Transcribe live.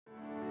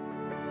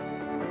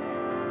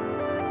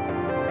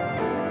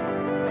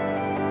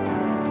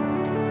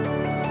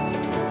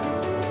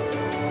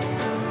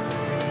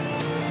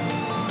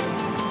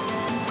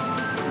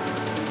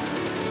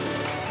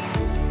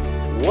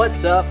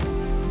What's up,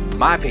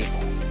 my people?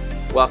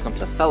 Welcome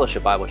to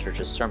Fellowship Bible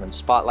Church's Sermon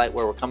Spotlight,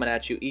 where we're coming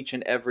at you each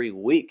and every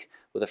week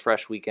with a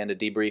fresh weekend to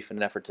debrief in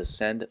an effort to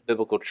send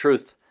biblical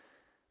truth.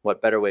 What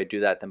better way to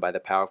do that than by the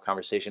power of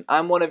conversation?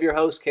 I'm one of your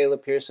hosts,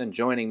 Caleb Pearson.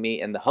 Joining me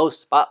in the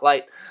host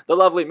spotlight, the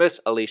lovely Miss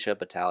Alicia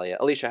Battaglia.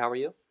 Alicia, how are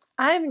you?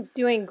 I'm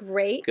doing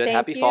great. Good. Thank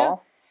Happy you.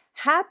 fall.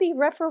 Happy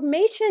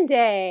Reformation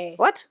Day.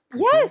 What?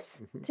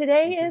 Yes,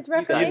 today is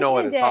Reformation Day. You know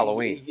it is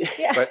Halloween,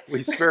 Yeah. but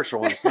we spiritual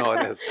ones know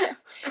it is.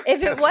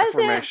 If it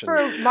wasn't Reformation.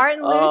 for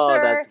Martin Luther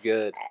Oh, that's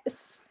good.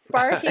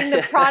 sparking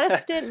the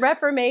Protestant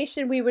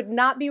Reformation, we would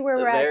not be where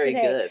we're at Very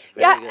today. good.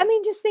 Yeah, Very good. I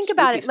mean, just think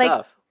about it. Spooky Like,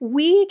 stuff.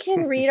 we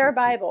can read our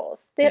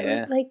Bibles.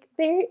 Yeah.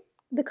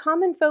 The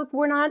common folk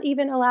were not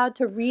even allowed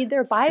to read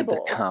their Bibles.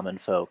 The common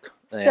folk.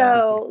 Yeah.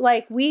 So,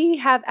 like, we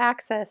have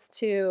access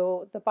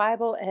to the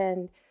Bible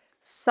and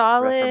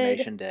solid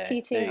Reformation Day.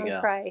 teaching There you on go.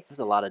 Christ. There's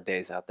a lot of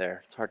days out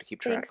there. It's hard to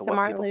keep track Thanks of to what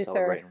Martin people Luther.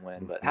 celebrate and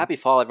when. But happy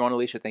fall, everyone.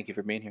 Alicia, thank you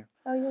for being here.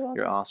 Oh, you're welcome.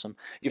 You're awesome.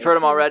 You've Thank heard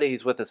him you. already.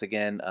 He's with us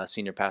again,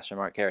 Senior Pastor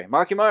Mark Carey.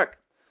 Mark.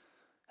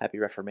 Happy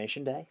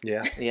Reformation Day.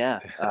 Yeah.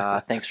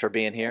 Yeah. Thanks for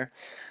being here.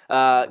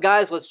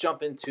 Guys, let's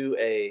jump into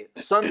a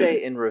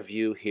Sunday in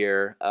review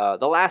here.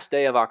 The last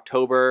day of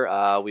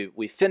October,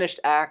 we finished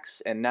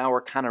Acts, and now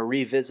we're kind of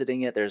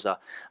revisiting it. There's a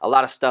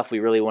lot of stuff we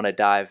really want to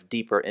dive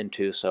deeper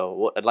into. So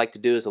what I'd like to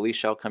do is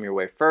Alicia, I'll come your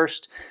way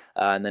first,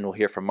 and then we'll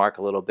hear from Mark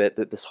a little bit.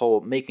 This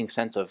whole making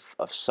sense of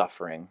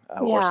suffering,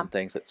 or Yeah. some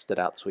things that stood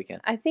out this weekend.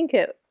 I think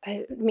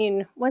I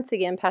mean, once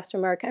again, Pastor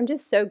Mark, I'm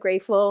just so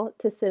grateful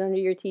to sit under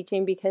your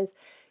teaching because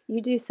you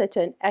do such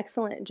an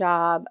excellent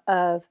job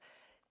of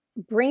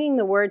bringing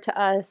the word to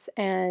us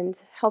and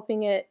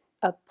helping it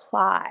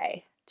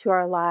apply to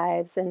our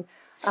lives. And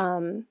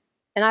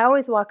I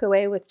always walk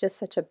away with just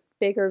such a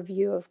bigger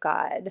view of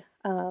God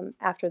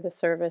after the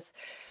service,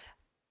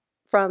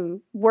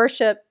 from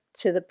worship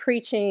to the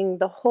preaching,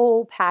 the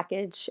whole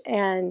package.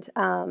 And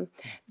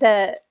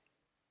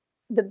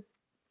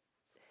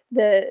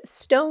the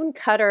stone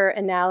cutter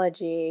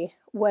analogy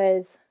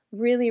was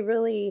really,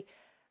 really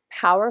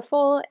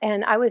powerful.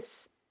 And I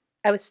was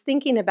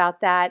thinking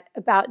about that,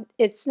 about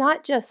it's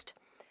not just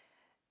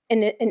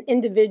an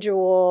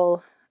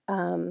individual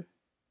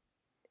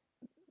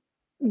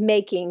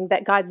making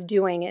that God's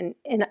doing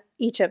in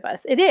each of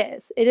us. It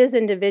is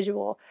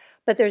individual,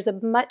 but there's a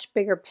much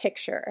bigger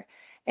picture.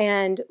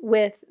 And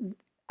with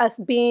us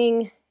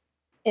being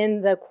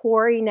in the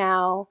quarry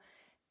now,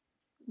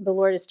 the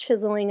Lord is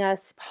chiseling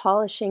us,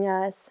 polishing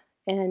us,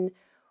 and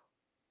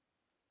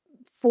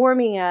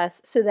forming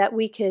us so that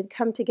we could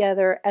come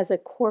together as a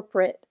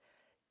corporate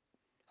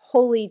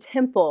holy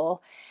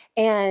temple.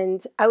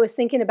 And I was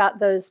thinking about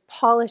those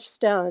polished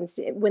stones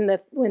when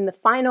the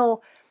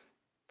final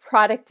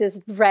product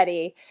is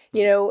ready.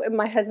 You know,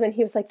 my husband,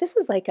 he was like, "This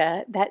is like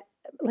a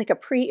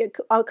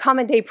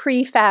common day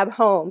prefab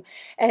home,"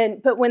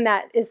 but when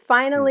that is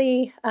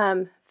finally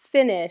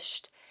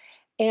finished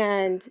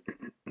and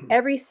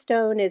every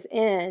stone is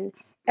in.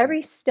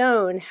 Every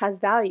stone has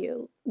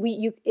value.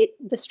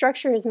 The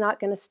structure is not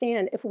going to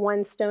stand if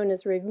one stone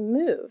is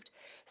removed.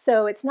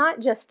 So it's not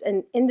just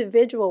an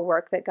individual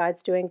work that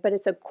God's doing, but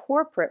it's a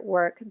corporate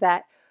work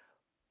that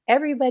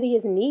everybody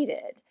is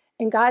needed.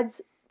 And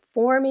God's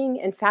forming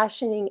and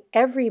fashioning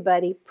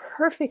everybody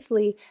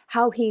perfectly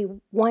how He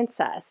wants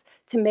us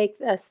to make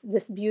us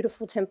this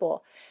beautiful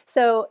temple.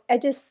 So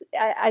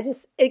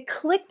it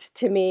clicked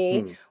to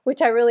me,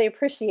 which I really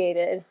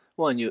appreciated.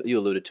 Well, and you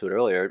alluded to it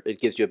earlier.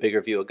 It gives you a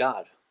bigger view of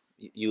God.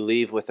 You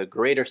leave with a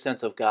greater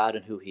sense of God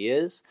and who He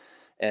is,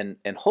 and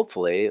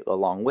hopefully,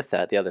 along with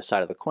that, the other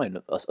side of the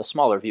coin, a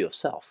smaller view of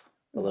self,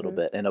 a little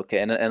bit, and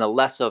a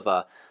less of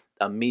a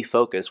me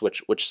focus,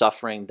 which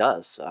suffering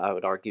does. I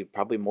would argue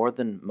probably more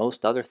than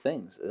most other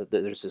things.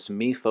 There's this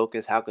me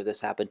focus. How could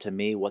this happen to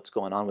me? What's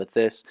going on with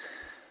this?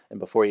 And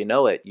before you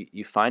know it,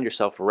 you find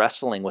yourself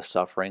wrestling with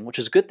suffering, which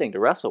is a good thing to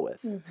wrestle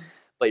with.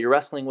 But you're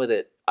wrestling with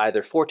it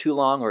either for too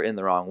long or in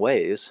the wrong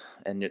ways,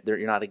 and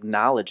you're not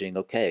acknowledging,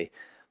 okay,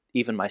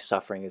 even my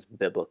suffering is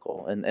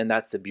biblical. And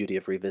that's the beauty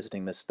of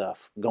revisiting this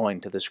stuff, going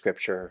to the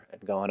scripture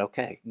and going,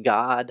 okay,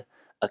 God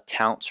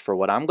accounts for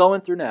what I'm going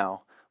through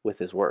now with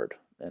His word.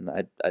 And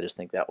I just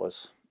think that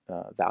was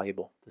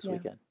valuable this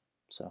weekend.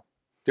 So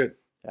Good.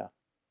 Yeah.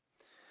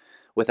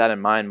 With that in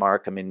mind,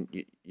 Mark, I mean,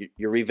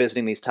 you're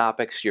revisiting these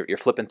topics, you're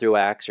flipping through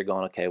Acts, you're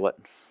going, okay, where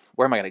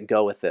am I going to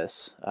go with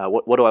this?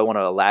 What do I want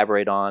to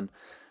elaborate on?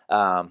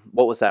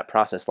 What was that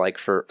process like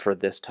for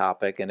this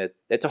topic? And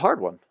it's a hard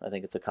one. I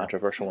think it's a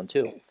controversial one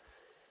too.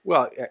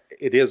 Well,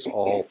 it is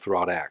all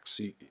throughout Acts.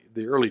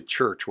 The early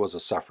church was a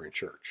suffering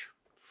church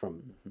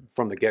from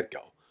the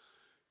get-go,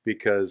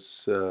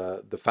 because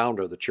the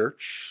founder of the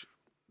church,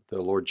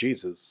 the Lord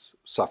Jesus,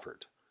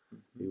 suffered.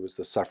 He was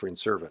the suffering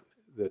servant.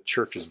 The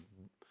church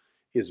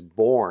is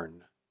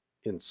born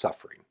in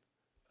suffering.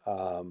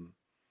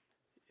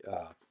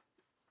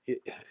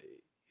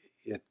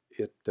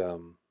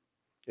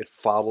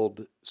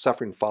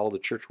 Suffering followed the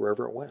church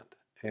wherever it went.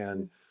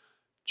 And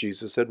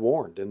Jesus had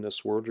warned, in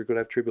this world you're going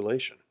to have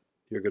tribulation.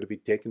 You're going to be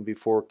taken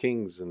before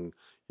kings, and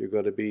you're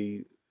going to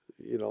be,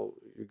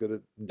 you're going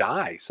to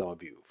die, some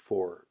of you,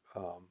 for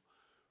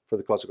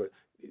the cause of Christ.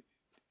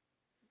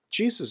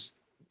 Jesus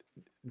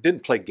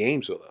didn't play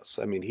games with us.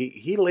 I mean,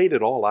 he laid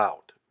it all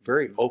out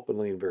very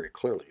openly and very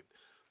clearly.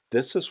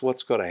 This is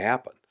what's going to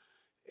happen,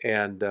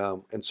 and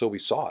so we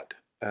saw it.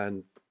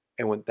 And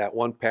when that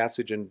one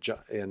passage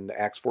in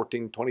Acts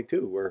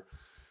 14:22, where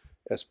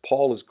as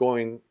Paul is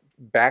going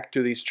back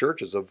to these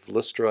churches of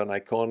Lystra and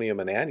Iconium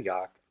and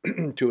Antioch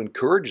to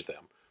encourage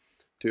them,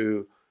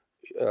 to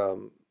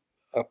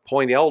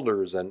appoint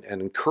elders and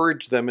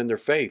encourage them in their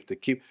faith to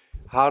keep.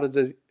 How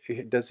does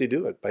he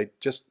do it? By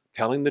just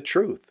telling the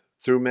truth.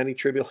 Through many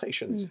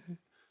tribulations,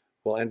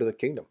 we'll enter the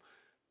kingdom.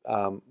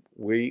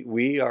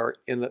 We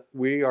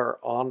are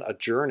on a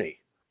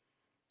journey,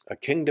 a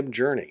kingdom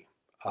journey,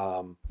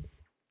 and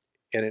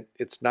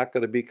it's not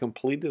going to be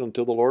completed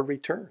until the Lord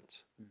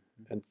returns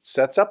and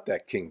sets up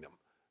that kingdom.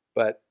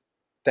 But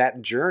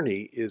that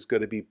journey is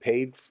going to be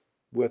paid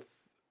with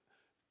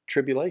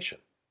tribulation,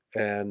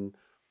 and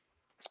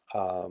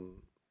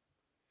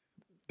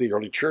the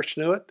early church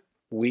knew it.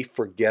 We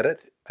forget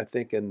it, I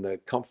think, in the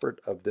comfort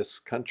of this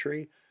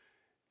country.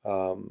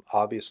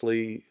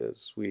 Obviously,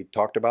 as we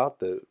talked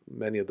about,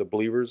 many of the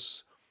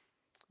believers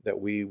that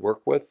we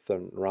work with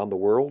and around the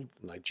world,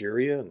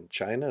 Nigeria and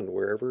China and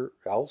wherever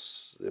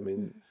else, I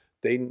mean,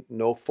 they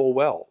know full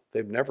well.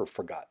 They've never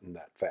forgotten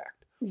that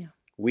fact. Yeah.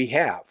 We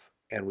have,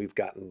 and we've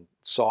gotten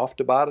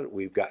soft about it.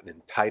 We've gotten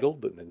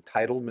entitled, an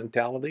entitled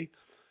mentality.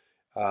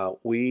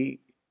 We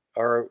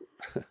are,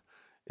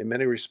 in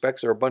many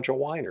respects, are a bunch of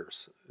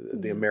whiners,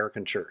 the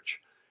American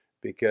church,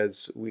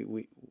 because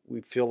we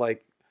feel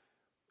like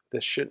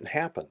this shouldn't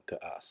happen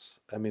to us.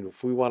 I mean,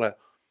 if we want to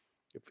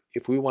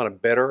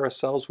better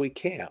ourselves, we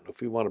can.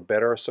 If we want to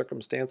better our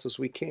circumstances,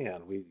 we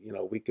can.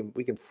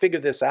 We can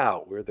figure this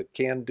out. We're the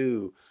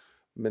can-do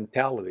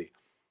mentality,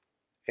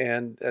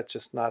 and that's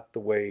just not the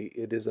way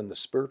it is in the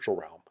spiritual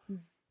realm.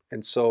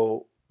 And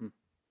so,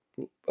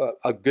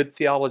 a good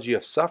theology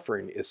of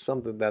suffering is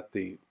something that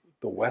the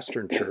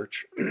Western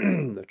church,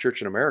 the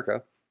church in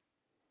America,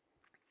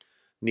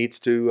 needs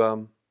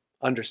to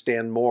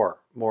understand more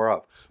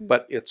of.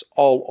 But it's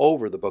all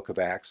over the book of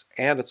Acts,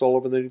 and it's all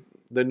over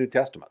the New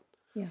Testament.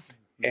 Yeah.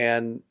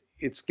 And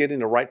it's getting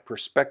the right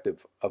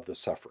perspective of the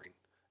suffering.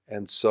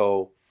 And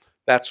so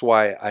that's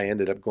why I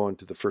ended up going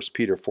to the 1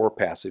 Peter 4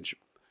 passage.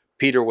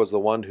 Peter was the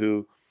one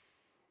who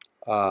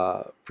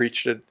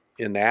preached it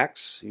in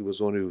Acts. He was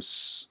the one who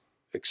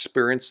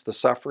experienced the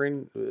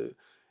suffering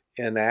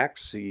in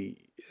Acts.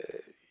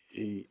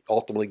 He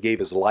ultimately gave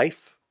his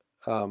life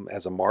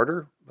as a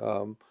martyr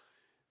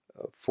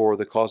for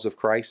the cause of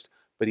Christ,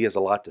 but he has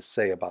a lot to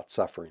say about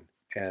suffering.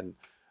 And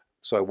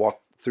so I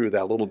walked through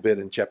that a little bit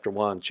in chapter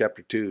 1,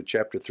 chapter 2,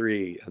 chapter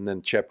 3, and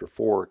then chapter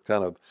 4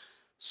 kind of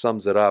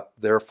sums it up.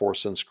 Therefore,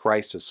 since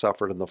Christ has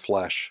suffered in the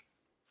flesh,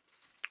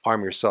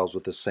 arm yourselves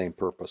with the same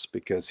purpose,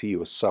 because he who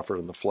has suffered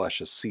in the flesh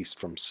has ceased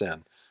from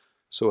sin,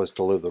 so as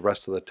to live the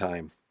rest of the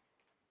time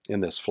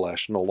in this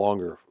flesh, no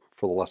longer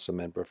for the lust of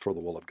men, but for the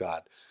will of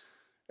God.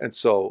 And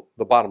so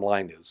the bottom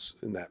line is,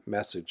 in that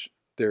message,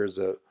 there's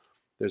a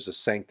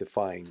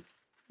sanctifying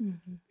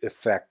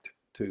effect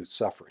to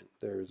suffering.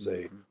 There's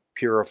a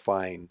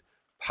purifying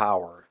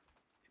power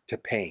to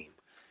pain,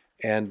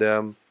 and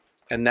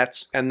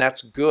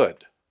that's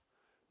good.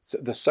 So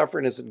the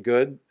suffering isn't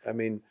good. I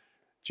mean,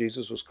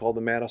 Jesus was called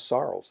the man of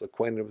sorrows,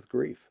 acquainted with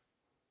grief.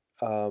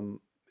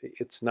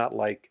 It's not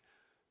like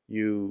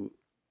you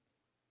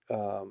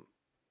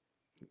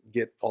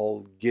get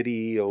all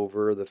giddy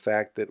over the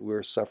fact that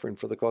we're suffering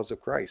for the cause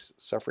of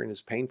Christ. Suffering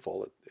is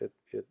painful.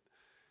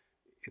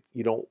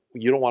 You don't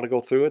want to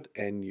go through it,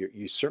 and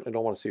you certainly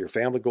don't want to see your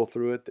family go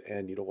through it,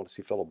 and you don't want to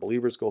see fellow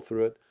believers go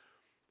through it.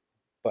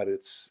 But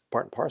it's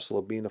part and parcel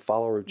of being a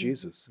follower of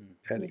Jesus,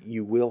 and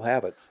you will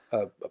have it.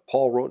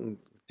 Paul wrote in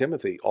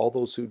Timothy, all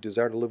those who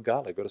desire to live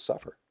godly go to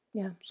suffer.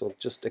 Yeah. So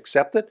just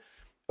accept it,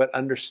 but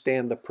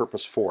understand the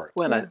purpose for it.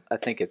 Well, I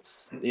think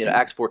it's,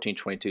 Acts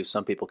 14:22,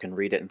 some people can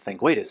read it and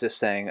think, wait, is this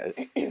saying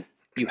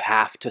you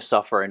have to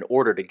suffer in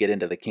order to get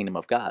into the kingdom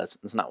of God?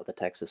 It's not what the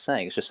text is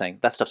saying. It's just saying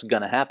that stuff's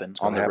going to happen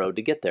on the road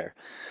to get there.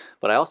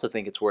 But I also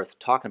think it's worth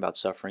talking about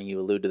suffering. You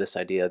allude to this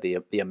idea of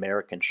the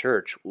American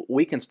church.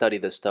 We can study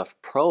this stuff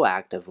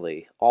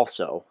proactively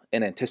also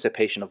in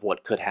anticipation of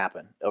what could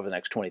happen over the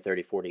next 20,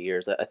 30, 40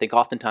 years. I think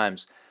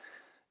oftentimes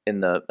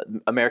in the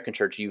American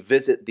church, you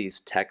visit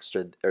these texts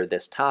or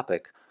this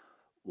topic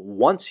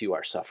once you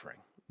are suffering.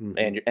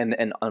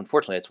 And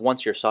unfortunately, it's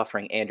once you're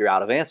suffering and you're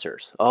out of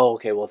answers. Oh,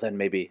 okay, well then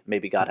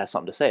maybe God has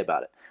something to say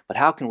about it. But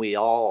how can we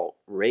all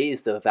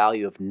raise the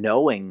value of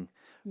knowing,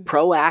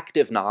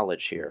 proactive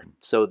knowledge here,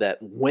 so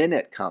that when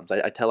it comes,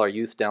 I tell our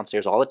youth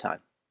downstairs all the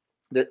time,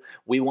 that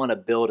we want to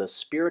build a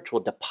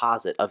spiritual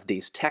deposit of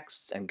these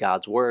texts and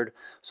God's word,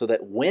 so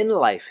that when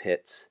life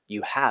hits,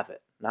 you have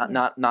it.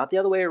 Not the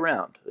other way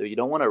around. You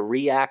don't want a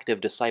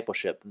reactive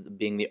discipleship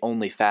being the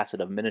only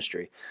facet of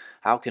ministry.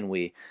 How can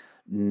we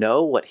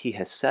know what he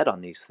has said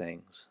on these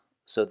things,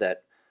 so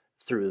that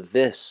through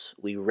this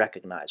we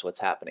recognize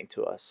what's happening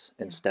to us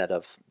instead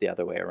of the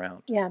other way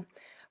around? Yeah.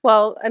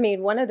 Well, I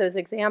mean, one of those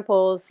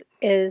examples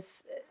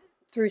is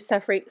through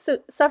suffering. So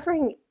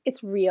suffering,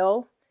 it's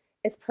real,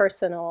 it's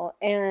personal.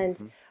 And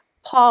Mhm.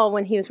 Paul,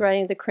 when he was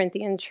writing the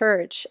Corinthian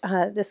church,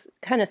 this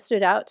kind of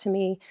stood out to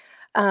me.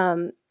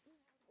 Um,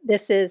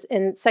 this is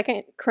in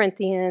 2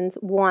 Corinthians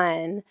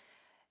 1,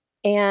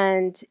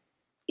 and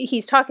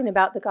he's talking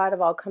about the God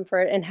of all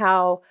comfort and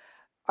how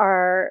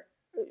our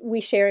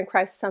we share in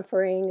Christ's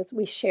sufferings,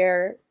 we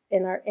share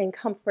in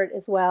comfort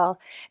as well.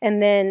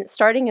 And then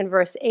starting in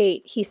verse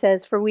 8, he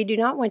says, "For we do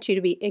not want you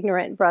to be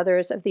ignorant,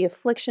 brothers, of the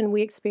affliction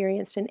we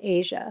experienced in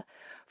Asia.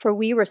 For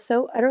we were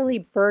so utterly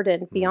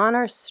burdened beyond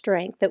our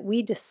strength that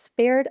we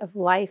despaired of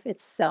life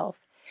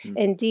itself. Mm.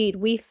 Indeed,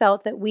 we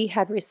felt that we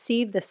had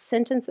received the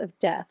sentence of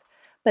death,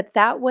 but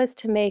that was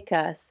to make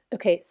us."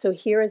 Okay, so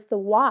here is the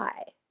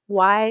why.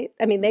 Why?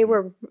 I mean, they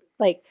were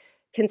like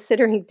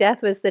considering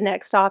death was the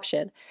next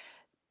option.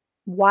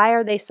 Why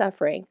are they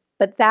suffering?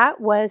 But that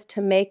was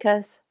to make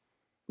us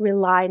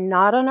rely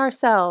not on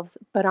ourselves,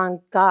 but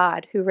on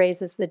God who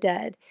raises the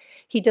dead.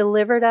 He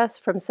delivered us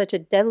from such a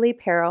deadly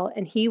peril,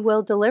 and He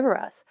will deliver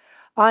us.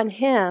 On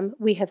Him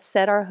we have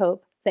set our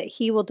hope that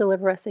He will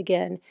deliver us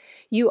again.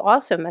 You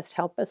also must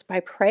help us by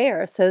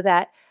prayer, so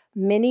that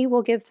many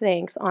will give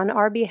thanks on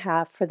our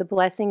behalf for the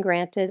blessing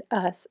granted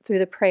us through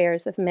the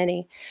prayers of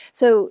many.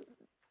 So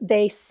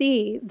they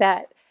see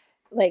that,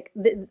 like,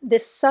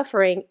 this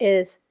suffering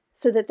is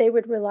so that they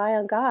would rely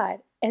on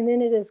God, and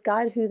then it is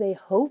God who they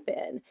hope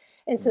in.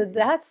 And so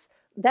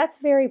that's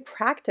very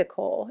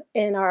practical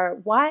in our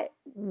why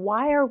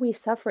are we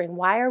suffering?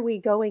 Why are we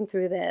going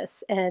through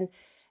this? And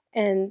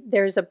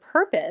there's a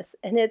purpose,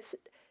 and it's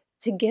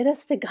to get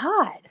us to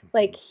God.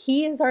 Like,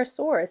 He is our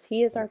source,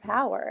 He is our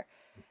power.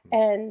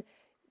 And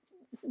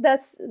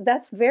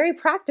that's very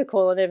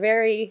practical and a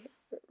very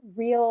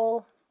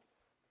real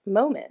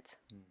moment.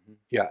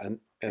 Yeah,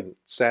 and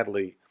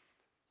sadly,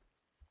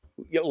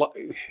 you know,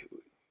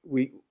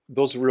 we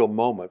those real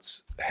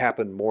moments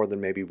happen more than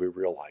maybe we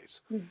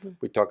realize. Mhm.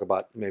 We talk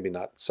about maybe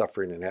not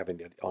suffering and having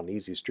it on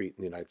easy street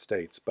in the United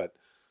States, but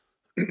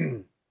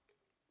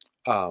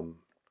um,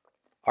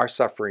 our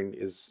suffering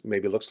is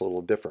maybe looks a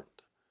little different.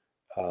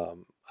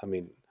 I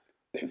mean,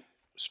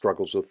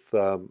 struggles with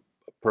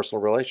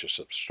personal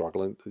relationships,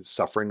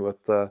 suffering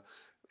with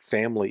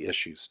family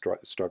issues,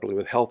 struggling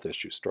with health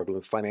issues, struggling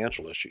with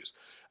financial issues.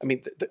 I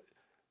mean,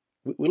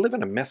 we live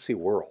in a messy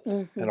world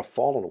and a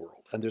fallen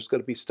world, and there's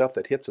going to be stuff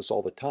that hits us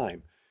all the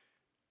time.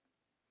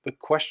 The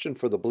question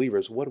for the believer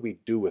is, what do we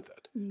do with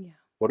it? Yeah.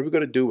 What are we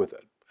going to do with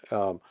it?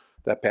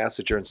 That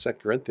passage here in 2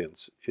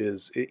 Corinthians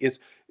is,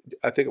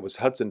 I think it was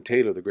Hudson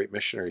Taylor, the great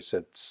missionary,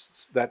 said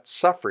that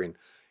suffering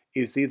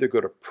is either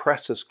going to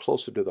press us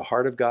closer to the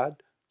heart of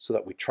God so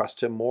that we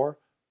trust Him more,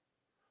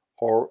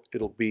 or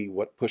it'll be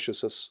what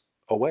pushes us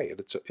away.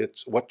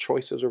 It's what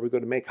choices are we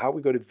going to make? How are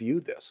we going to view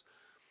this?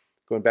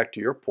 Going back to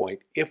your point,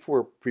 if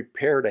we're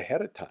prepared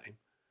ahead of time,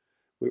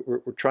 we're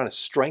trying to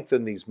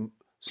strengthen these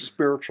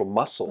spiritual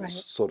muscles, Right.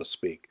 so to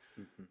speak,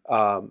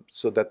 Mhm.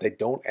 so that they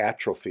don't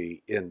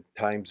atrophy in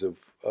times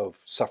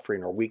of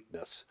suffering or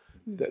weakness.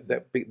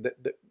 That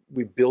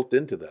we built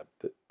into them,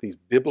 these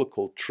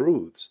biblical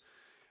truths.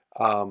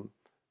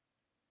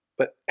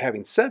 But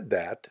having said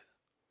that,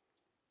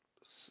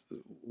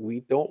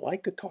 we don't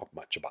like to talk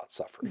much about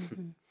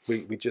suffering.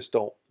 Mhm. We just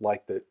don't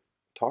like to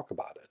talk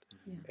about it.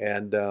 Yeah.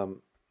 And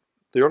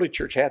the early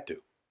church had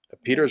to.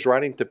 Peter's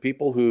writing to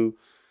people who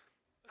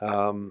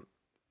um,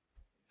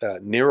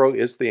 Nero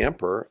is the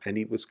emperor, and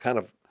he was kind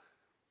of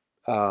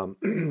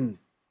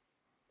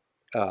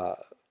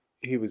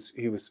he was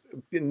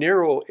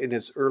Nero in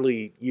his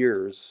early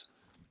years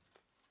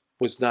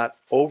was not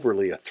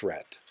overly a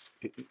threat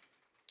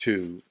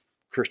to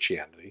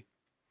Christianity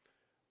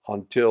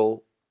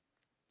until,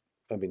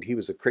 I mean, he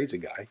was a crazy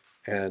guy,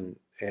 and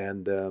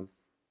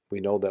we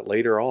know that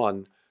later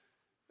on,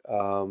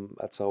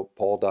 that's how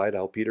Paul died,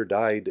 how Peter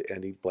died,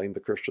 and he blamed the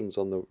Christians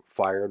on the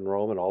fire in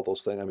Rome and all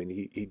those things. I mean,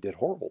 he did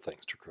horrible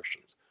things to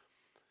Christians,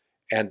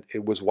 and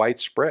it was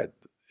widespread.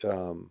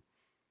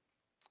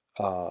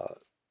 Uh,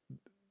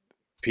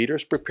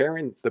 Peter's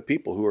preparing the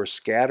people who are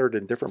scattered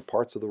in different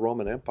parts of the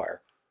Roman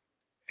Empire,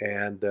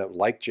 and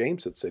like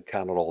James had said,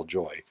 count it all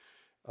joy.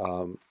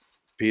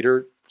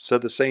 Peter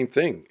said the same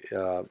thing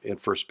in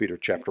 1 Peter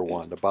chapter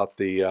 1 about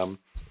the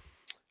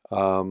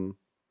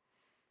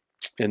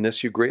in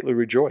this you greatly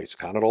rejoice,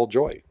 count it all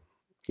joy,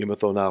 even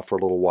though now for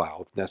a little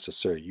while, if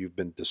necessary, you've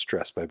been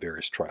distressed by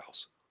various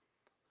trials.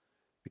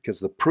 Because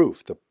the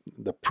proof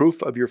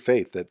of your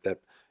faith, that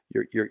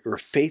your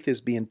faith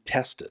is being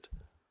tested,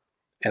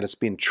 and it's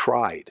being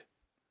tried,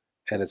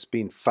 and it's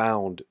being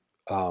found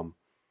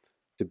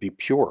to be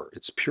pure.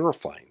 It's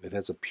purifying. It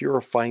has a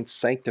purifying,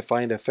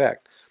 sanctifying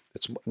effect.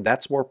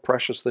 That's more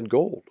precious than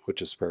gold,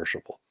 which is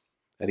perishable.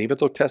 And even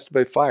though tested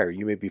by fire, it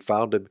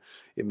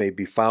may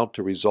be found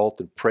to result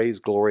in praise,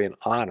 glory, and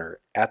honor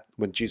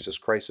when Jesus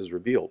Christ is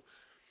revealed.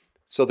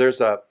 So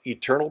there's a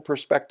eternal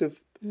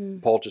perspective.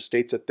 Paul just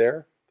states it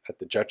there at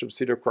the judgment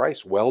seat of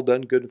Christ. Well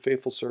done, good and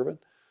faithful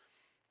servant.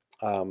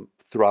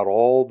 Throughout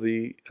all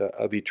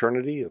of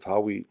eternity, of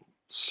how we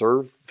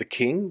serve the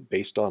King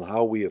based on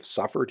how we have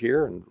suffered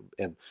here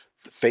and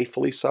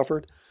faithfully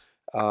suffered,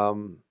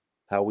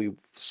 how we've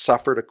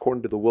suffered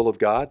according to the will of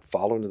God,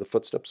 following in the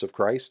footsteps of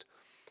Christ.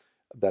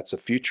 That's a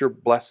future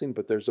blessing,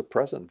 but there's a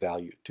present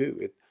value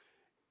too.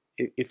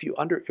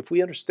 If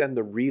we understand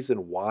the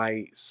reason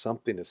why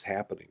something is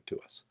happening to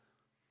us,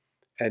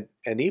 and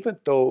even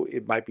though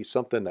it might be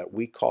something that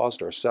we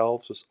caused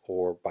ourselves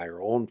or by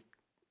our own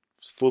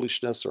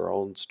foolishness, our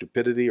own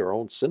stupidity, our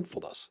own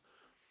sinfulness,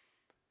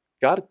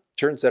 God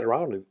turns that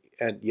around.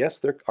 And yes,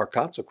 there are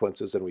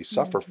consequences and we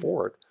suffer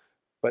for it,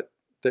 but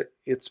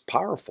it's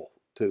powerful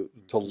to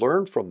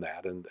learn from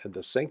that and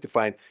to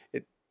sanctify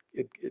it.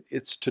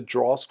 It's to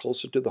draw us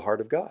closer to the heart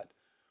of God.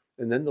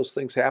 And then those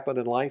things happen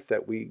in life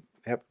that we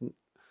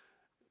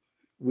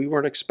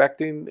weren't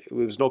expecting. It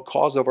was no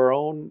cause of our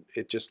own.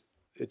 It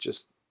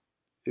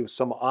was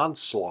some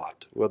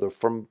onslaught, whether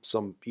from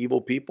some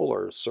evil people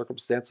or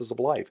circumstances of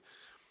life.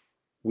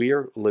 We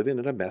are living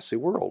in a messy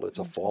world. It's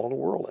a fallen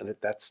world, and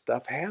that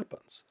stuff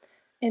happens.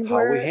 And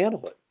how we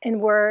handle it. And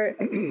we're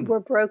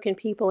broken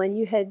people. And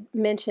you had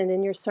mentioned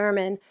in your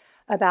sermon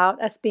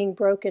about us being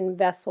broken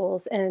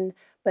vessels,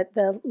 but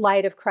the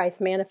light of Christ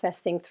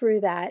manifesting through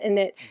that. And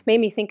it made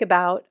me think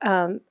about,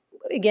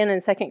 again, in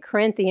 2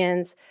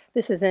 Corinthians,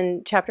 this is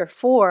in chapter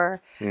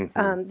 4,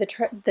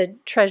 the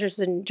treasures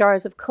in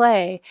jars of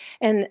clay.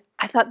 And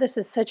I thought this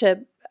is such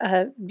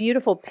a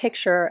beautiful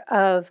picture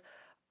of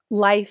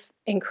life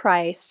in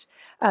Christ,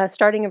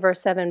 starting in verse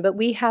 7. But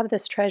we have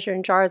this treasure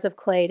in jars of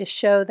clay to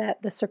show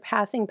that the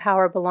surpassing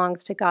power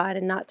belongs to God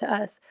and not to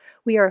us.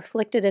 We are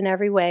afflicted in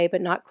every way,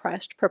 but not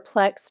crushed,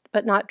 perplexed,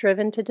 but not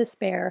driven to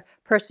despair,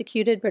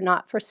 persecuted, but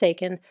not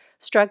forsaken,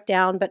 struck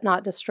down, but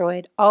not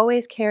destroyed,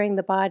 always carrying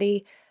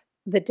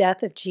the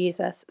death of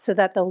Jesus, so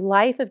that the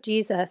life of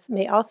Jesus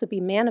may also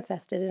be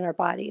manifested in our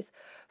bodies.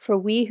 For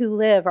we who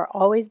live are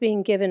always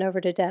being given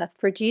over to death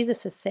for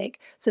Jesus' sake,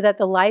 so that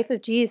the life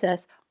of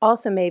Jesus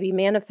also may be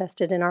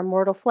manifested in our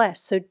mortal flesh.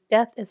 So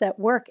death is at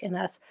work in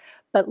us,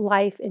 but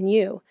life in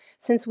you.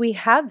 Since we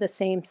have the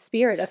same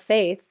spirit of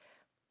faith,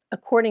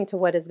 according to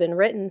what has been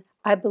written,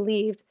 I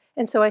believed,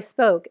 and so I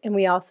spoke, and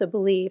we also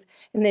believe.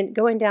 And then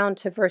going down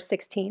to verse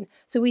 16,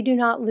 so we do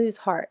not lose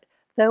heart.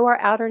 Though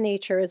our outer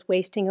nature is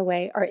wasting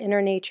away, our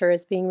inner nature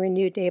is being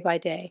renewed day by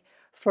day.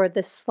 For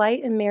this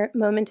slight and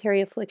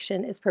momentary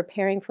affliction is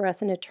preparing for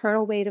us an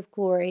eternal weight of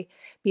glory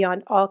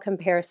beyond all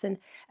comparison,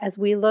 as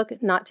we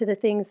look not to the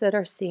things that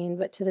are seen,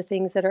 but to the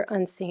things that are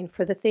unseen.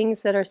 For the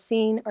things that are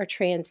seen are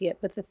transient,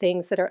 but the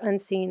things that are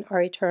unseen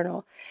are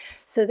eternal.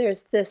 So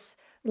there's this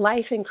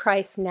life in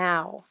Christ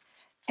now,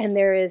 and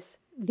there is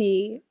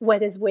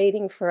what is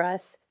waiting for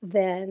us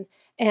then.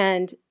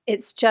 And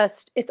it's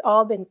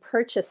all been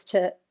purchased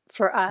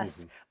for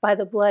us by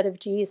the blood of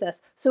Jesus.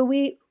 So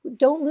we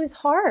don't lose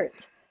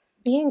heart.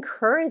 Be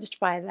encouraged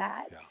by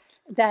that,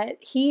 that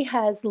he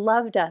has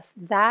loved us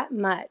that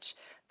much,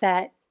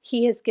 that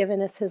he has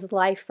given us his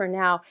life for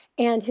now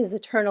and his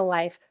eternal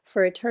life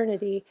for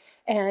eternity.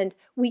 And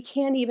we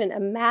can't even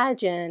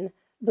imagine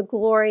the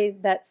glory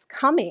that's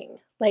coming.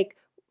 Like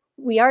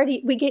we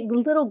get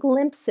little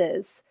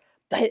glimpses,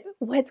 but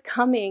what's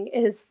coming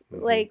is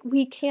like,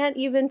 we can't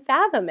even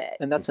fathom it.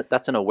 And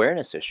that's an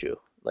awareness issue.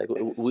 Like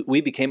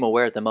we became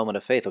aware at the moment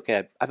of faith.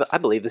 Okay, I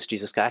believe this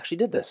Jesus guy actually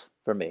did this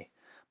for me.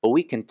 But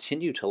we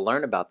continue to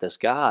learn about this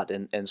God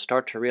and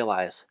start to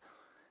realize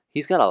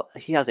he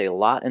has a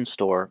lot in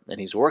store, and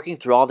he's working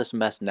through all this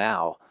mess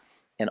now,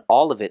 and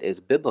all of it is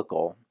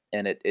biblical,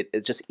 and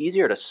it's just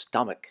easier to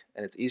stomach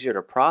and it's easier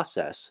to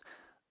process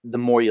the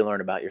more you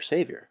learn about your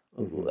Savior.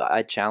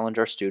 I challenge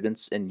our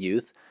students and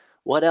youth,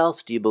 what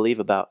else do you believe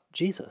about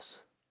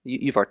Jesus?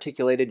 You've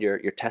articulated your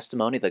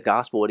testimony, the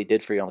gospel, what he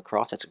did for you on the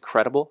cross. That's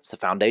incredible. It's the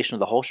foundation of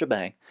the whole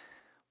shebang.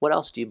 What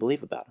else do you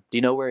believe about him? Do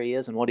you know where he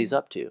is and what he's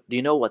up to? Do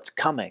you know what's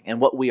coming and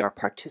what we are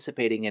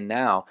participating in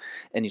now?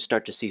 And you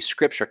start to see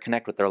Scripture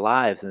connect with their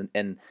lives,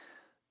 and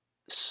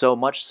so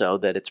much so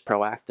that it's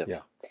proactive. Yeah.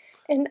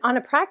 And on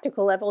a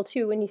practical level,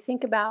 too, when you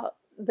think about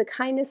the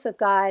kindness of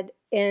God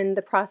in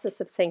the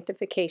process of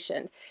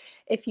sanctification,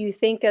 if you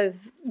think of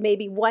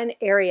maybe one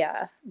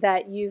area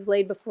that you've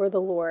laid before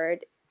the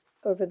Lord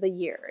over the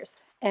years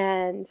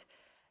and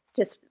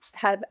just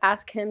have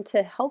asked him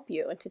to help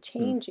you and to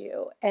change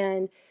you,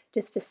 and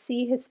just to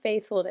see his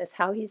faithfulness,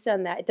 how he's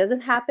done that. It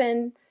doesn't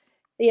happen,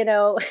 in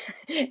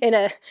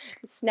a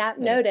snap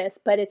notice,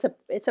 but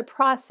it's a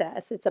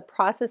process. It's a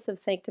process of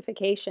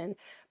sanctification.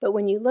 But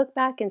when you look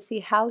back and see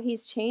how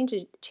he's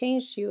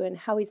changed you and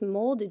how he's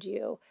molded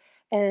you,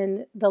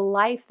 and the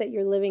life that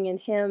you're living in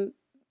him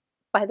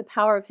by the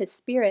power of his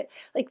Spirit,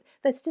 like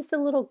that's just a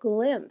little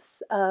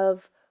glimpse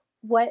of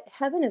what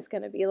heaven is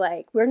going to be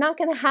like. We're not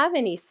going to have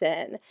any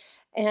sin.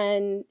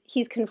 And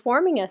he's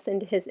conforming us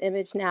into his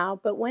image now,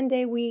 but one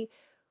day we're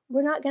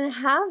not going to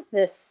have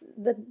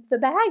the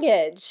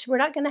baggage. We're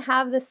not going to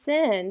have the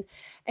sin.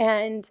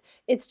 And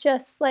it's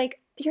just like,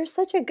 you're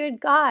such a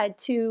good God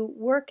to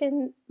work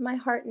in my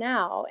heart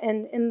now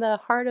and in the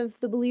heart of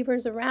the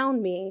believers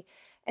around me.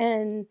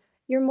 And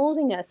you're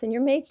molding us and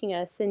you're making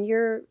us, and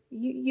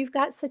you've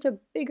got such a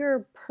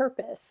bigger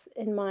purpose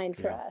in mind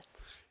for Yeah.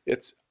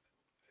 us.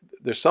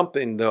 There's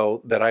something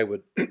though that I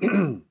would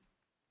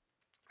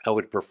I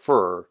would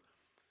prefer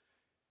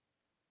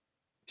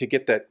to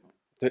get that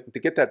to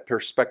get that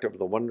perspective of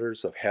the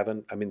wonders of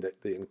heaven. I mean,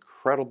 the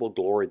incredible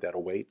glory that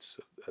awaits.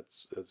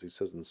 That's, as he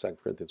says in 2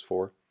 Corinthians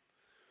 4.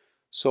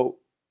 So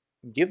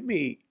give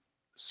me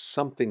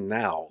something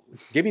now.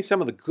 Give me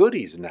some of the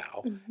goodies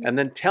now, and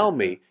then tell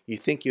me, you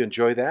think you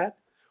enjoy that?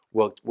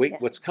 Well, wait, Yeah.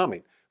 what's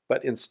coming?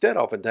 But instead,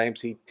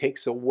 oftentimes, he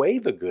takes away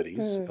the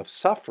goodies of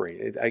suffering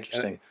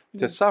Interesting.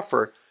 to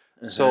suffer.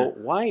 So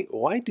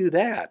why do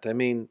that? I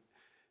mean,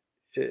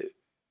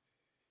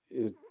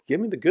 give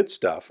me the good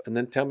stuff, and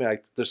then tell me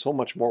there's so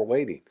much more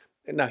waiting.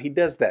 And now he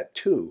does that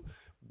too,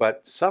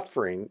 but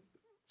suffering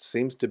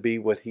seems to be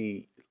what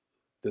he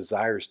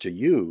desires to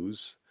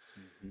use.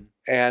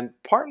 And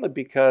partly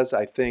because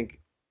I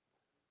think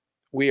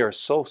we are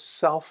so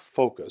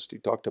self-focused. You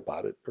talked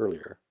about it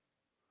earlier.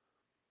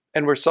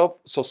 And we're so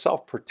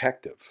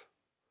self-protective.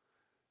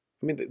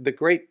 I mean, the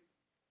great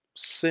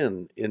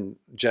sin in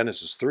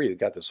Genesis 3 that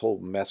got this whole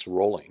mess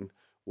rolling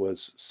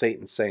was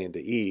Satan saying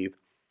to Eve,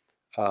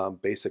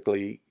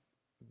 basically,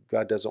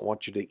 God doesn't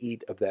want you to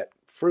eat of that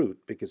fruit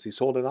because he's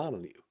holding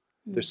on you.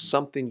 There's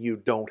something you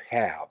don't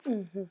have.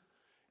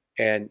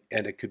 And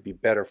it could be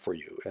better for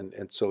you.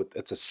 And so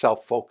it's a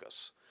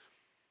self-focus.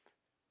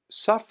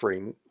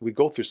 Suffering, we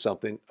go through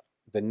something,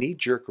 the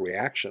knee-jerk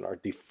reaction, our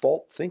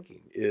default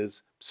thinking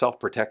is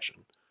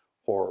self-protection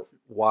or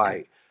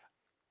why.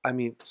 I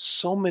mean,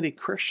 so many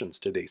Christians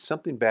today,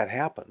 something bad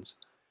happens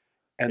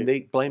and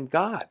they blame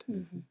God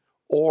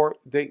or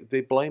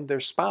they blame their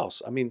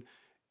spouse. I mean,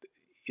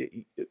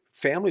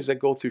 families that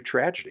go through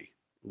tragedy,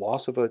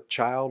 loss of a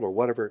child or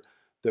whatever,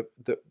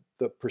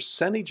 the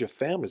percentage of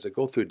families that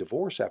go through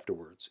divorce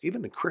afterwards,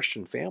 even in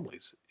Christian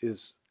families,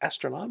 is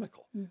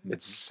astronomical.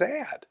 It's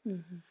sad.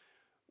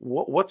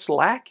 What's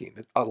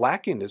lacking?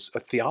 Lacking is a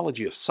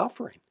theology of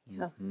suffering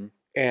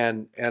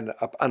and an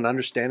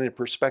understanding and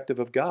perspective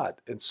of God.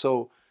 And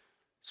so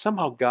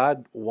somehow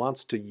God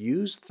wants to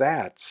use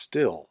that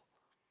still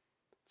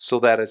so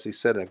that, as he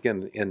said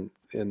again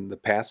in the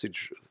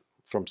passage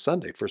from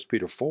Sunday, 1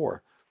 Peter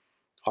 4,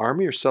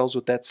 arm yourselves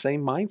with that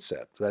same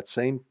mindset, that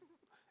same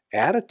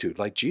attitude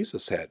like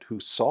Jesus had, who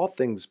saw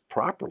things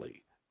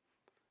properly.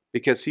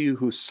 Because he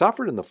who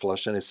suffered in the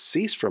flesh and has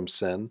ceased from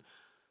sin,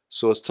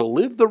 so as to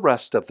live the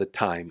rest of the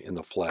time in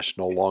the flesh,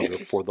 no longer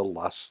for the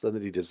lusts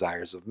and the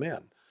desires of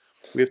men.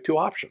 We have two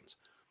options.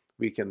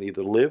 We can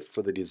either live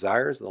for the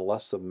desires and the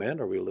lusts of men,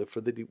 or we live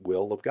for the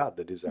will of God,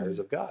 the desires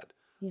of God.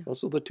 Yeah.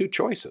 Those are the two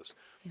choices.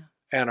 Yeah.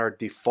 And our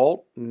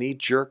default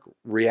knee-jerk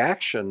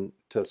reaction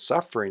to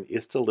suffering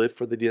is to live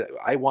for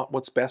I want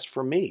what's best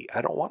for me.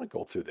 I don't want to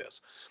go through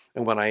this.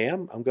 And when I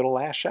am, I'm going to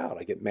lash out.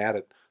 I get mad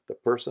at the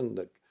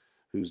person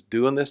who's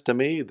doing this to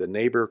me, the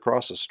neighbor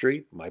across the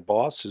street, my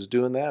boss who's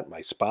doing that,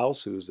 my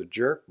spouse who's a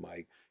jerk,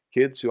 my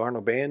kids who aren't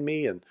obeying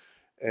me, and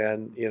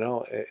you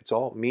know, it's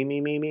all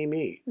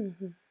me.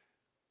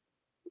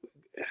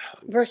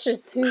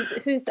 Versus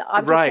who's the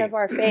object of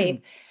our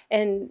faith.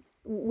 And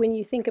when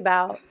you think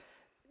about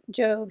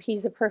Job,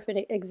 he's a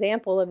perfect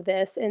example of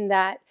this, in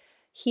that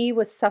he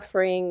was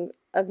suffering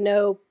of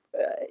no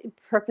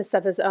purpose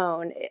of his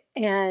own,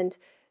 and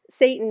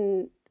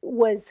Satan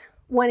was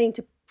wanting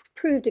to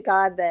prove to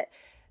God that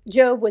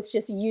Job was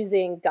just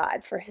using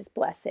God for his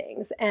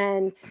blessings,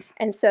 and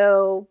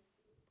so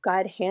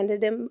God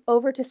handed him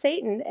over to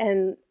Satan,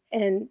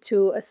 and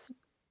to a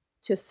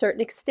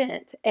certain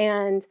extent,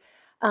 and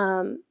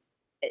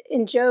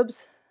in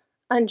Job's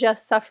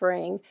unjust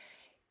suffering,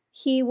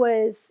 he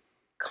was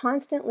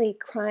constantly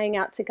crying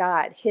out to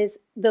God.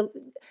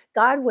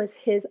 God was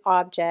his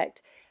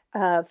object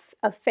of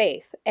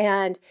faith,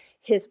 and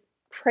his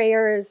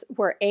prayers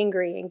were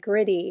angry and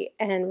gritty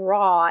and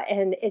raw,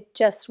 and it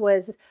just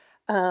was.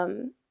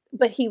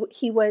 But he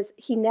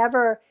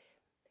never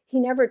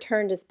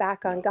turned his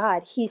back on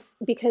God.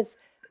 Because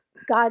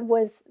God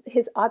was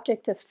his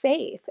object of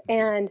faith,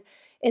 and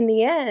in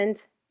the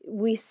end,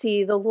 we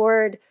see the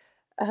Lord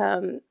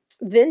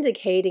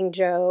vindicating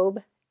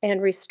Job and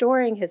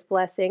restoring his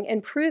blessing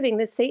and proving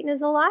that Satan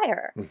is a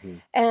liar,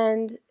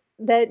 and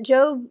that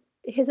Job,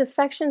 his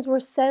affections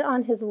were set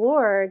on his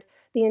Lord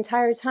the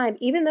entire time,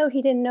 even though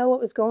he didn't know what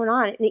was going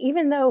on, and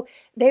even though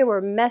they were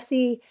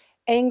messy,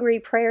 angry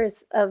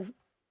prayers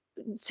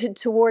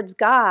towards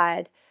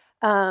God.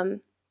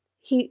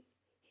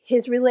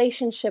 His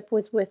relationship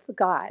was with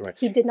God. Right.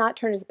 He did not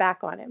turn his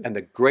back on him. And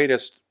the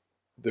greatest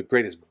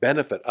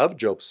benefit of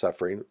Job's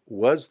suffering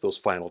was those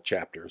final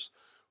chapters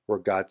where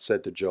God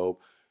said to Job,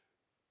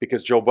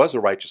 because Job was a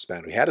righteous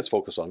man who had his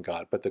focus on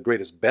God, but the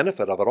greatest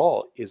benefit of it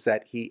all is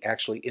that he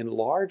actually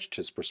enlarged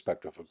his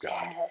perspective of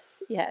God.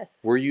 Yes.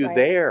 Were you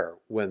there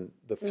when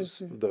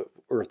the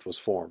earth was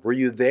formed? Were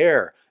you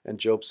there? And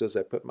Job says,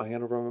 I put my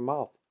hand over my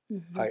mouth.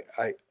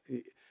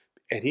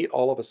 And he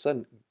all of a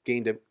sudden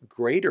gained a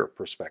greater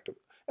perspective.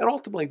 And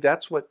ultimately,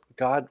 that's what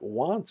God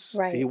wants.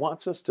 Right. He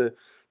wants us to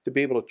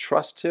be able to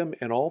trust him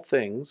in all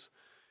things,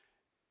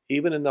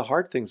 even in the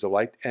hard things of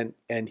life,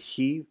 and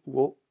he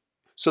will,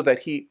 so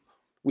that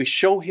we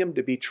show him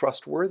to be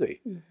trustworthy,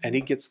 and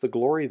he gets the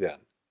glory then.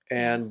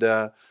 And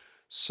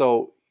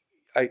so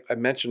I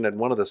mentioned in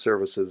one of the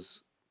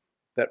services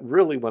that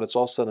really, when it's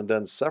all said and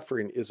done,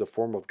 suffering is a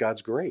form of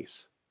God's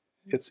grace.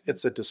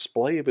 It's a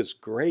display of his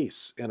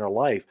grace in our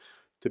life,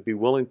 to be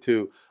willing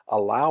to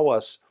allow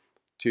us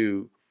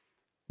to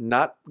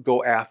not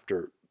go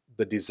after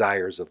the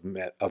desires of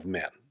men,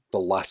 the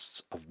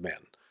lusts of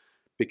men,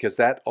 because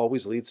that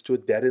always leads to a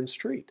dead-end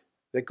street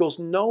that goes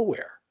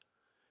nowhere.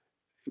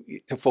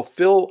 To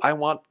fulfill, I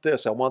want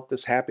this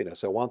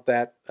happiness, I want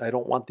that, I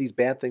don't want these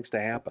bad things to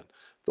happen.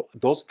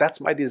 That's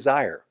my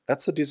desire.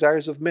 That's the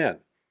desires of men.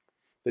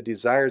 The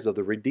desires of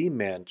the redeemed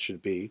man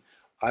should be,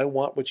 I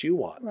want what you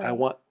want. Right. I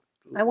want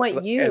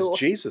you. As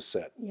Jesus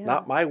said,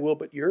 not my will,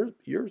 but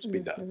yours be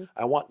done.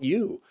 I want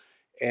you.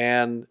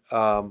 And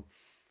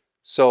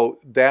so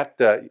that,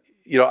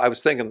 I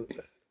was thinking,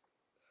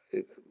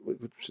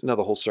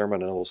 another whole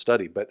sermon and a whole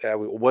study, but I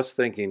was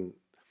thinking,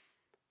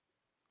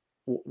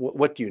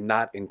 what do you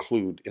not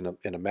include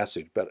in a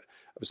message? But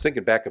I was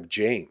thinking back of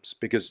James,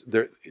 because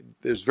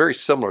there's very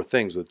similar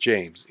things with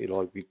James.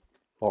 Like we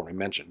already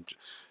mentioned,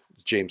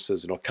 James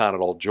says, count it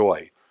all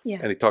joy. Yeah.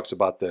 And he talks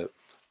about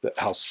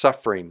how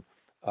suffering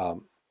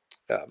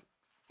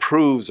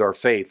proves our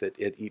faith.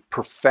 It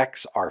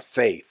perfects our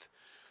faith.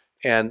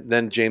 And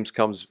then James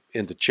comes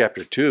into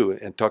chapter 2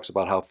 and talks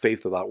about how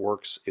faith without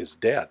works is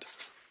dead.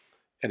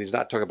 And he's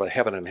not talking about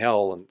heaven and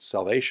hell and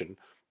salvation,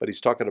 but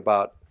he's talking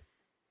about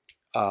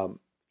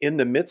in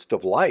the midst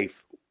of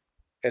life,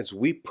 as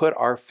we put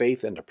our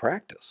faith into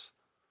practice,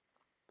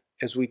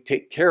 as we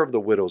take care of the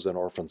widows and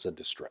orphans in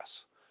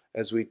distress,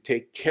 as we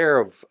take care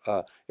of,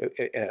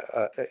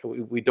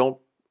 we don't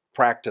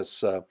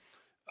practice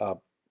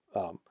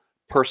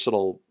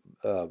personal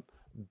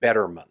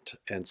betterment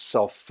and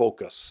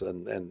self-focus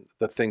and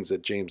the things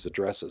that James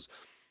addresses.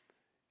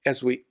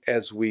 As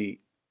we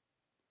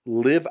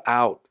live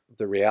out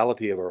the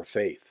reality of our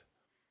faith,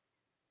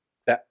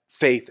 that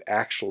faith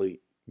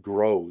actually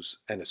grows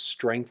and is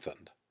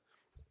strengthened,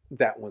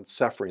 that when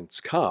sufferings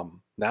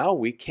come, now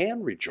we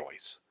can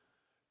rejoice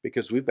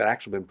because we've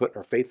actually been putting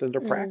our faith into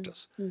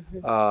practice.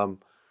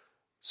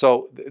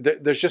 So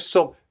there's just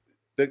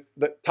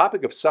the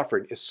topic of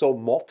suffering is so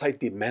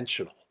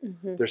multidimensional.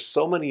 There's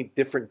so many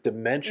different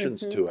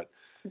dimensions to it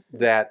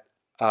that,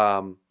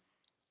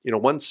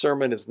 one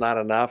sermon is not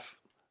enough.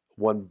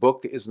 One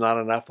book is not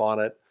enough on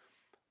it.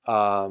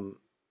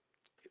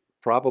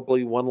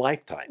 Probably one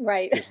lifetime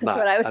is not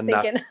what I was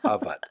enough thinking.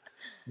 of it.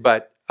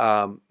 But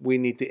we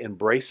need to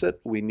embrace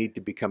it. We need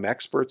to become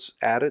experts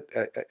at it.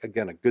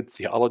 Again, a good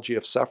theology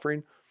of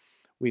suffering.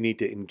 We need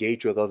to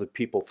engage with other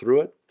people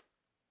through it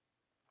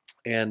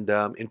and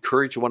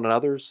encourage one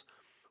another's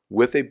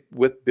with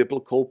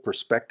biblical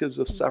perspectives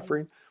of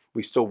suffering.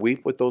 We still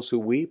weep with those who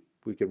weep.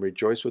 We can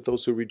rejoice with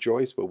those who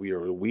rejoice, but we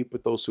are to weep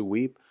with those who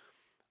weep.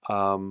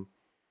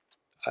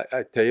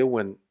 I tell you,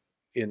 when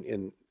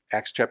in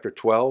Acts chapter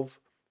 12,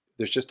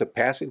 there's just a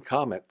passing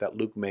comment that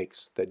Luke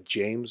makes that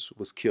James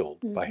was killed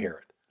by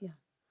Herod. Yeah.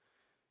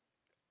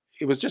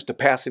 It was just a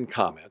passing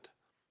comment,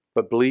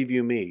 but believe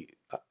you me,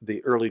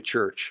 the early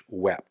church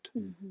wept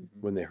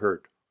when they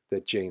heard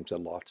that James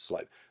had lost his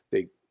life.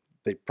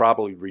 They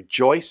probably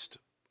rejoiced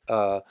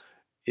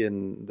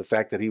in the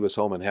fact that he was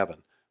home in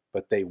heaven,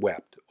 but they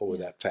wept over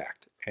that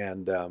fact.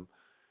 And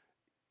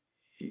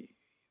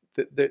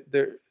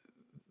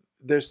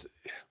there's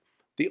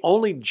the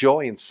only joy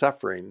in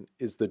suffering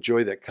is the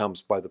joy that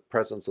comes by the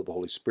presence of the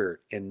Holy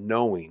Spirit in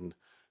knowing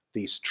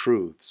these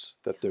truths,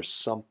 that there's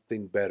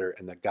something better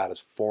and that God is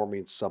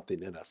forming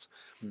something in us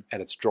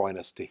and it's drawing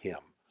us to him.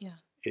 Yeah.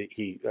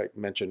 I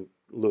mentioned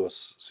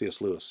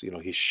C.S. Lewis,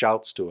 he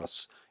shouts to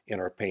us in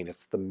our pain.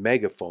 It's the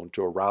megaphone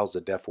to arouse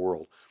a deaf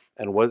world.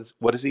 And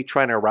what is he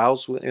trying to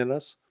arouse in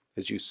us?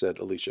 As you said,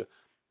 Alicia,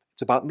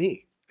 it's about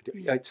me.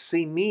 I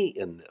see me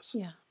in this.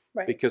 Yeah,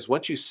 right. Because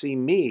once you see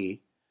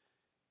me,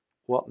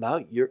 well,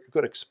 now you're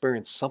going to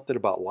experience something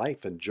about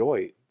life and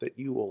joy that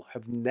you will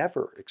have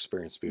never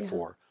experienced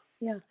before.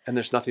 Yeah. And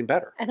there's nothing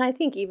better. And I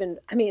think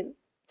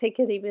take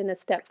it even a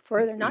step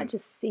further, not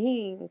just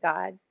seeing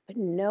God, but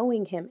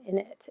knowing him in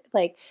it.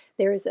 Like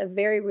there's a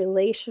very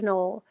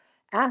relational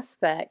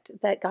aspect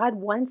that God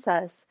wants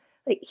us.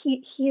 Like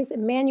he is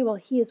Emmanuel,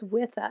 he is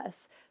with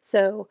us.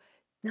 So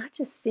not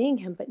just seeing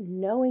him, but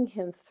knowing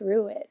him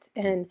through it.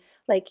 And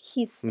like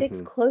he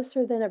sticks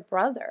closer than a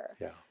brother.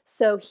 Yeah.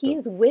 So he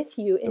is with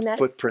you in that.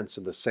 The footprints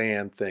in the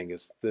sand thing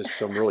there's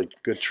some really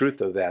good truth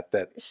of that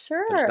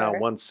sure. There's now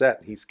one set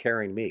and he's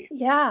carrying me.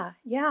 Yeah.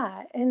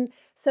 And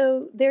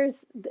so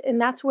and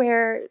that's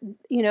where,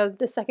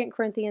 the 2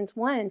 Corinthians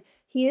 1,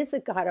 he is a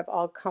God of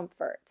all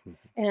comfort.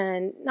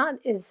 And not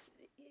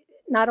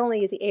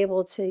only is he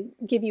able to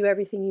give you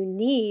everything you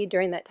need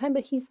during that time,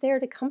 but he's there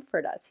to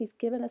comfort us. He's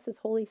given us his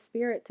Holy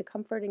Spirit to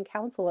comfort and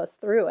counsel us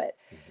through it.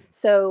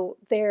 So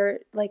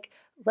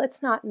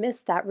let's not miss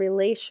that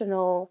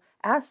relational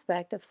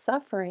aspect of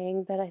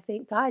suffering that I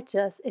think God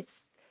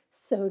it's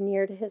so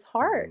near to his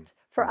heart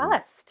for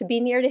us to be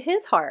near to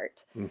his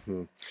heart.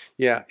 Mm-hmm.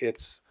 Yeah,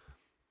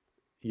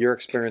 you're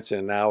experiencing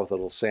it now with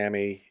little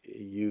Sammy.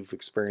 You've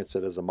experienced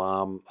it as a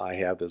mom. I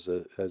have as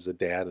a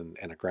dad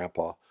and a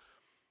grandpa.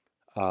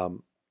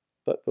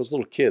 But those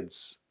little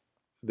kids,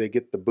 they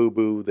get the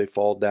boo-boo, they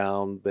fall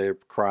down, they're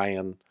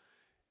crying,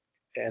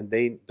 and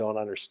they don't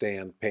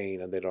understand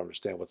pain and they don't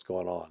understand what's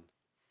going on.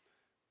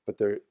 But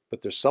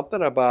there's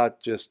something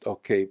about just,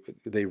 okay,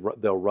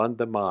 they'll run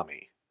to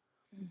mommy.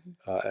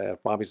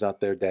 If mommy's not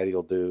there, daddy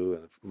will do.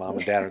 And if mom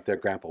and dad aren't there,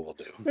 grandpa will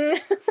do.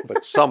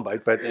 But somebody,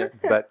 but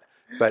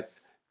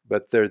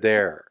they're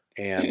there,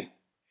 and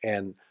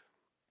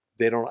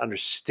they don't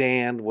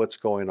understand what's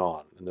going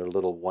on in their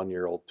little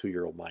 1-year-old,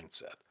 2-year-old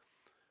mindset.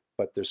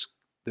 But there's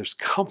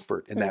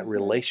comfort in that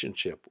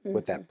relationship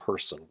with that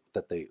person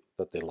that they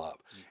love,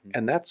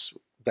 and that's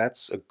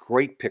a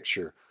great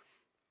picture.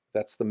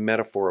 That's the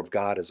metaphor of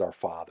God as our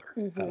Father,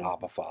 an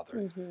Abba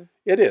Father.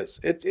 It is.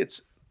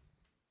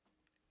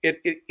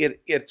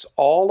 It's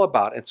all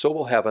about, and so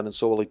will heaven, and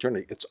so will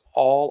eternity. It's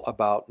all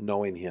about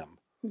knowing Him.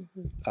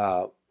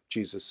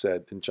 Jesus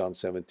said in John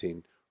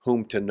 17,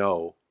 "Whom to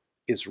know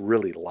is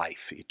really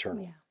life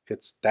eternal." Yeah.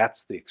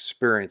 That's the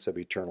experience of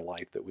eternal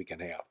life that we can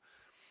have.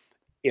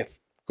 If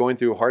going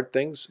through hard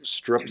things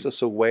strips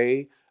us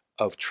away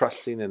of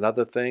trusting in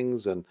other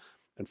things and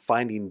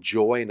finding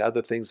joy in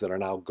other things that are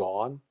now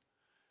gone,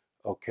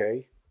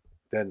 okay,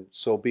 then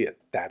so be it.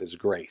 That is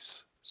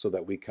grace, so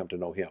that we come to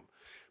know Him.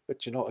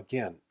 But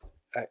again,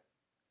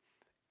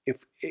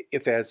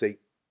 if as a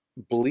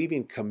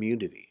believing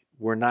community,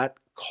 we're not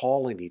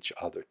calling each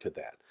other to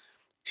that,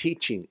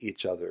 teaching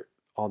each other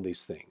on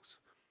these things,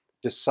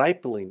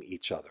 discipling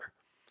each other,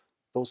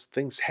 those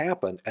things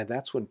happen, and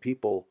that's when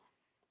people,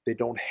 they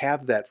don't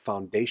have that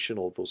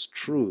foundational, those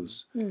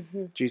truths.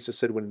 Jesus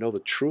said, when you know the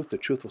truth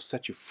will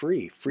set you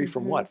free. Free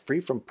from what?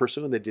 Free from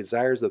pursuing the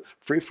desires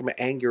free from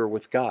anger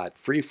with God,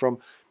 free from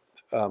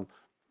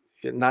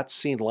not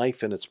seeing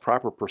life in its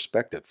proper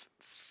perspective,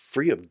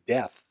 free of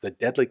death, the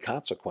deadly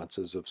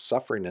consequences of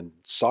suffering and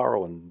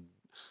sorrow and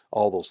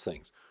all those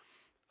things.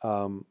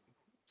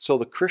 So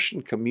the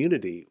Christian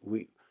community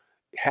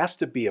has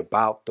to be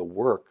about the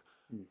work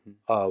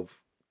of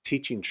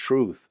teaching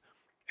truth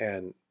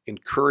and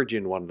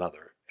encouraging one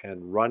another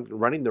and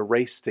running the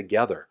race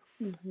together.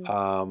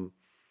 Let's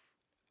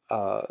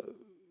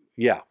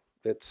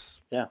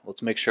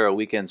make sure a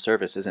weekend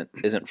service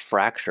isn't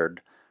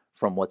fractured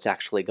from what's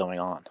actually going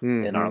on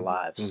in our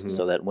lives,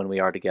 so that when we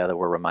are together,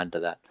 we're reminded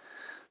of that.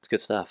 It's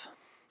good stuff.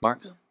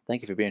 Mark,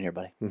 thank you for being here,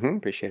 buddy.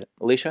 Appreciate it.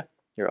 Alicia,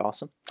 you're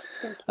awesome.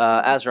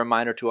 As a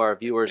reminder to our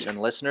viewers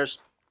and listeners,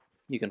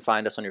 you can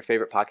find us on your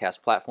favorite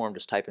podcast platform.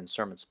 Just type in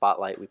Sermon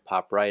Spotlight. We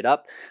pop right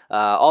up.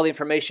 All the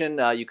information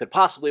you could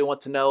possibly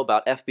want to know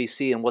about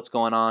FBC and what's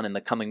going on in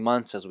the coming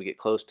months as we get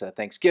close to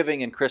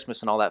Thanksgiving and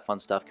Christmas and all that fun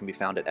stuff can be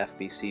found at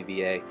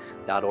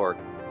fbcva.org.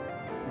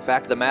 The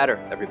fact of the matter,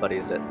 everybody,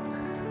 is that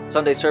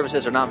Sunday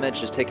services are not meant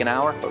to just take an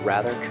hour, but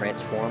rather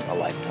transform a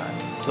lifetime.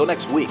 Until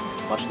next week,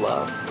 much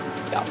love.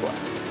 God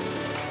bless.